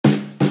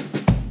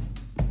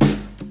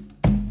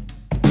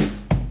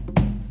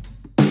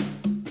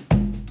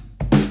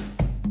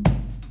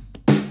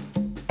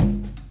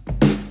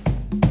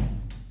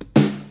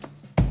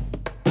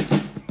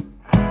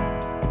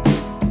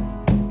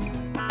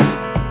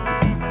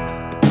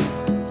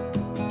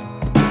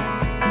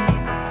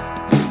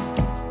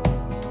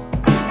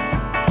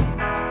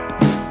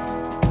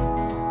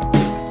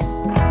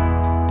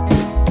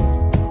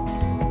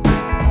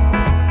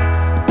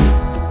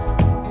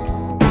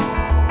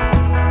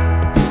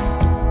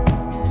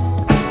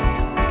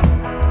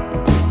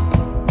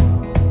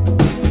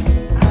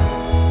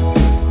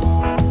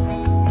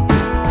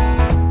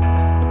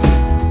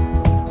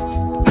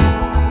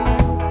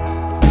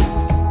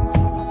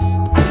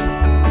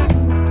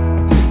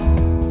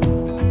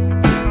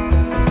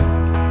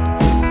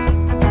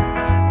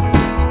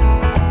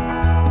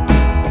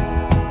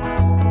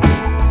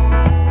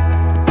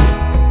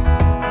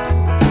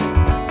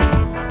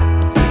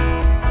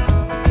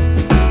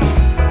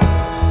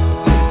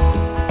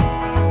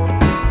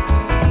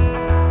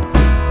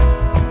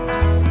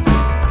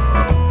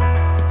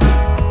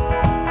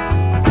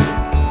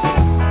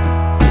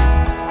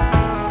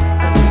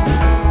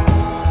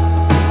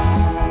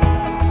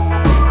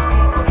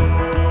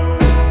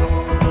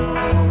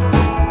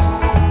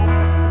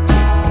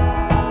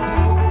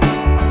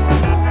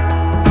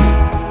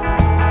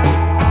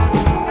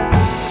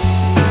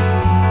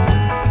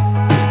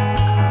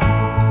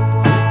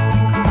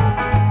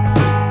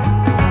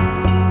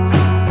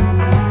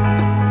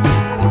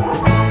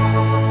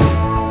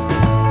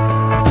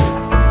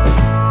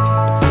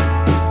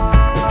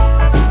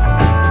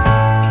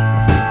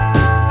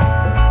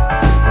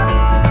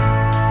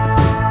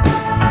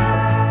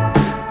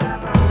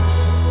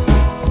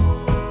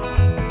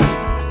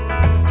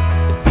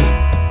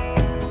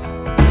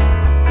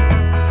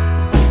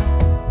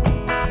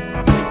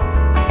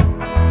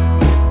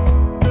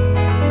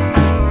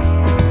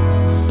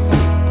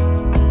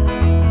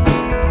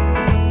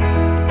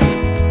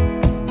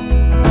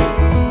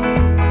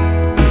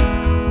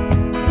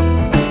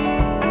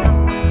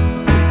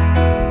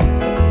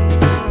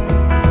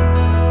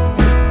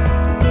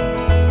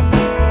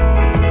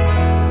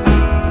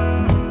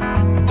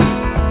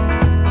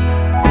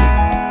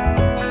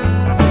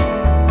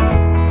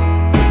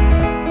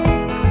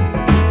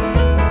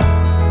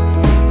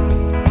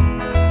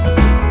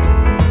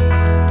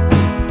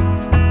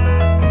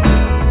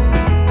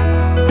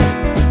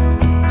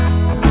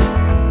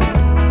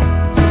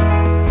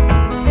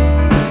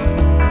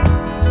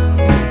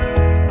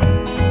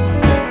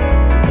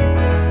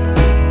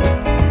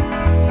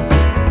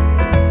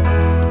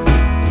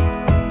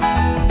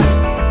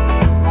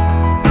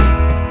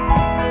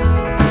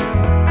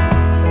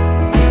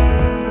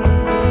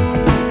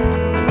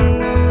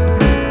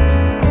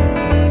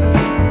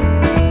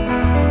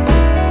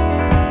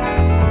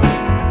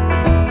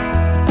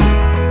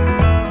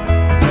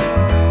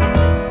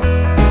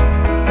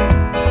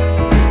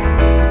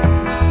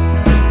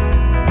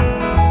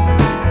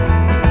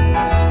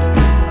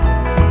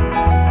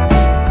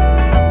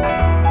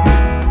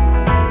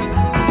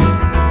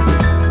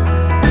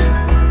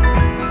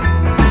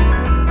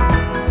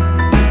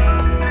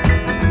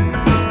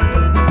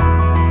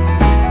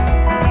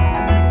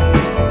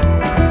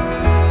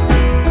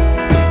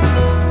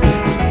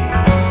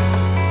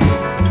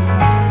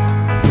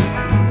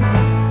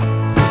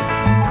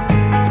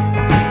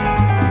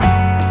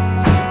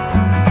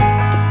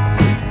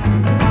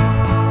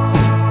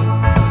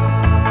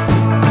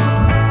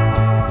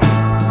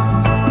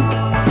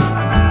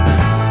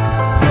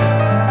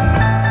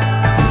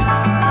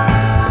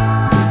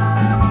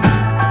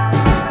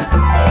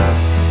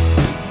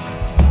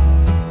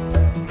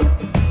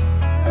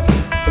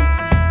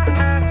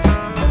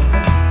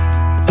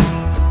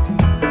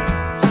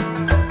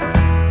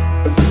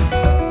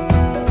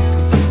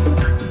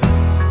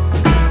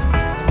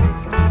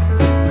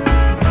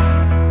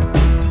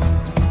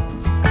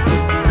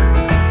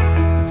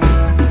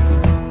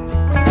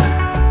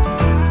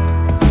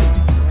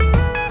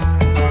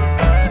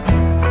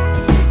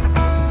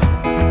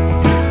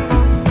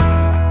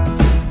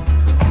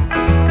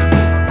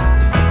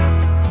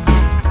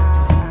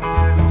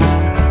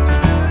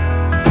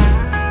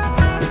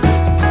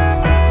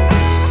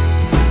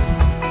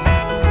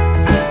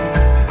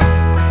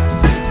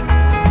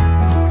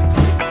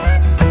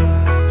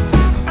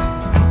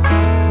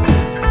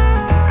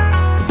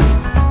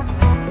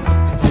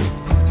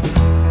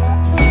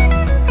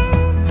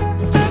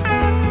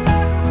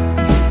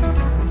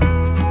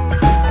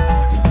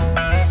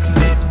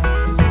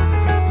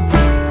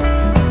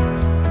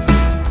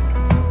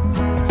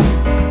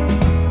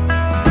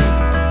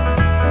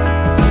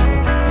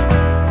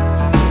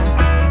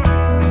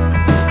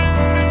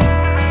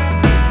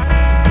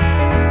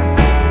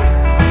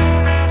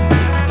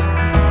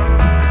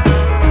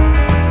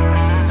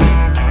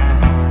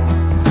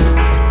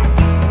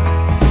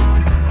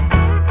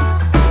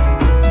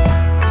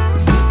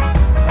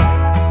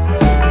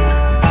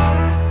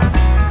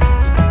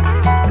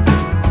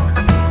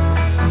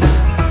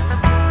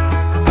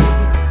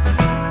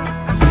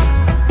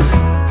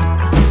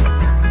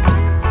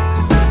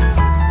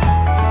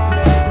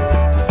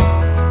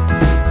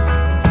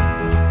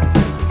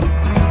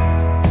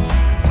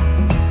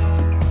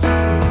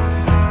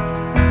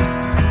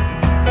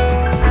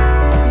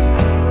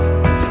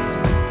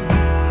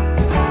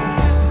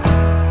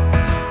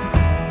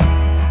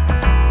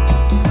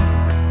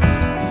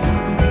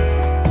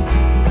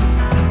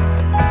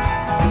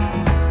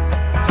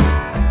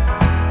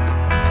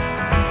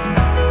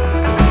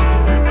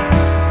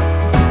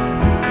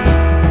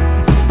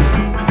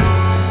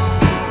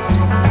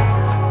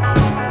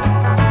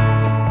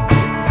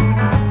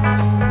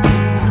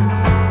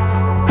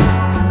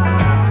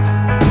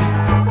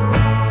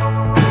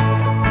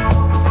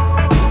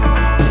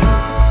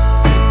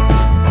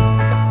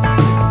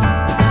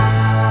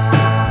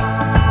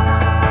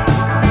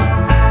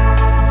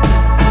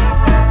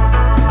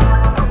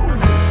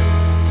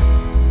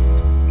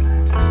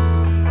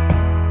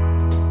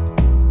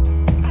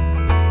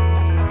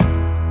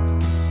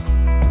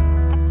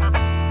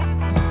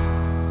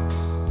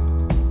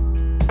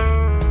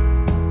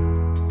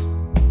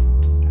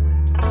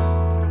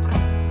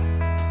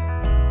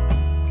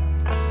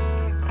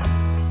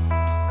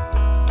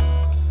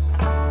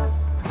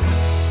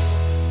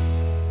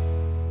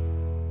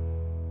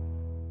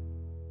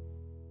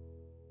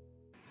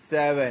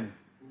7,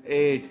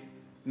 8,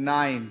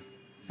 9,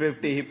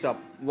 50. Hips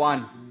up.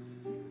 1,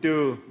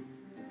 2,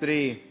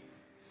 3,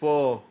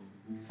 4,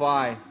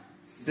 5,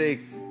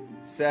 6,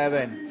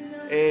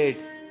 7, 8,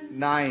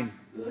 9,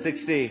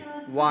 60.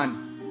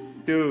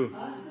 1, 2,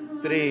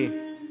 3,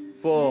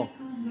 4,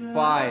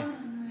 5,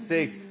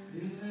 6,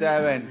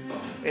 7,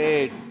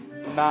 8,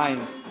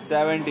 9,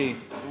 70.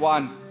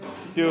 1,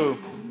 2,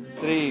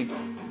 3,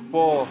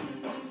 4,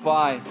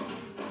 5,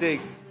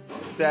 6,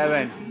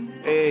 7,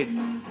 8,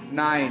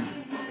 9,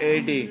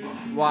 80.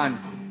 1,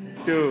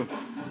 2,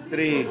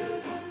 3,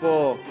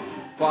 4,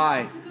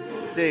 5,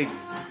 6,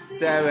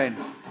 7,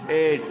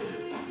 8,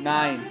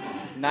 9,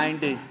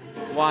 90.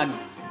 1,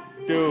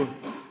 2,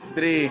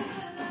 3,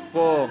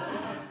 4,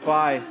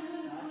 5,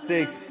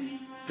 6,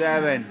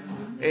 7,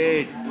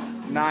 8,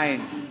 9,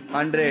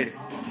 100.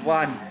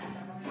 1,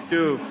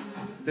 2,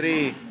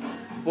 3,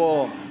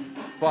 4,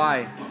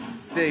 5,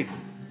 6,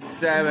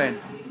 7,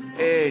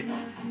 8,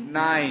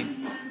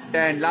 9,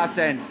 10. Last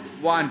 10.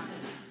 1,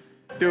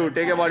 2.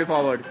 Take your body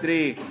forward.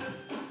 3,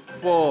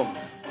 4,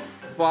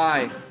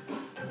 5,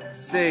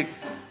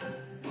 6,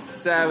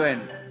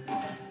 7,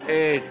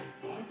 8,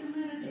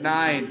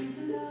 9,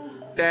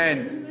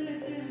 10.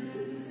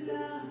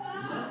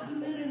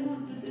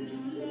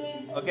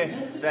 Okay,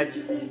 stretch.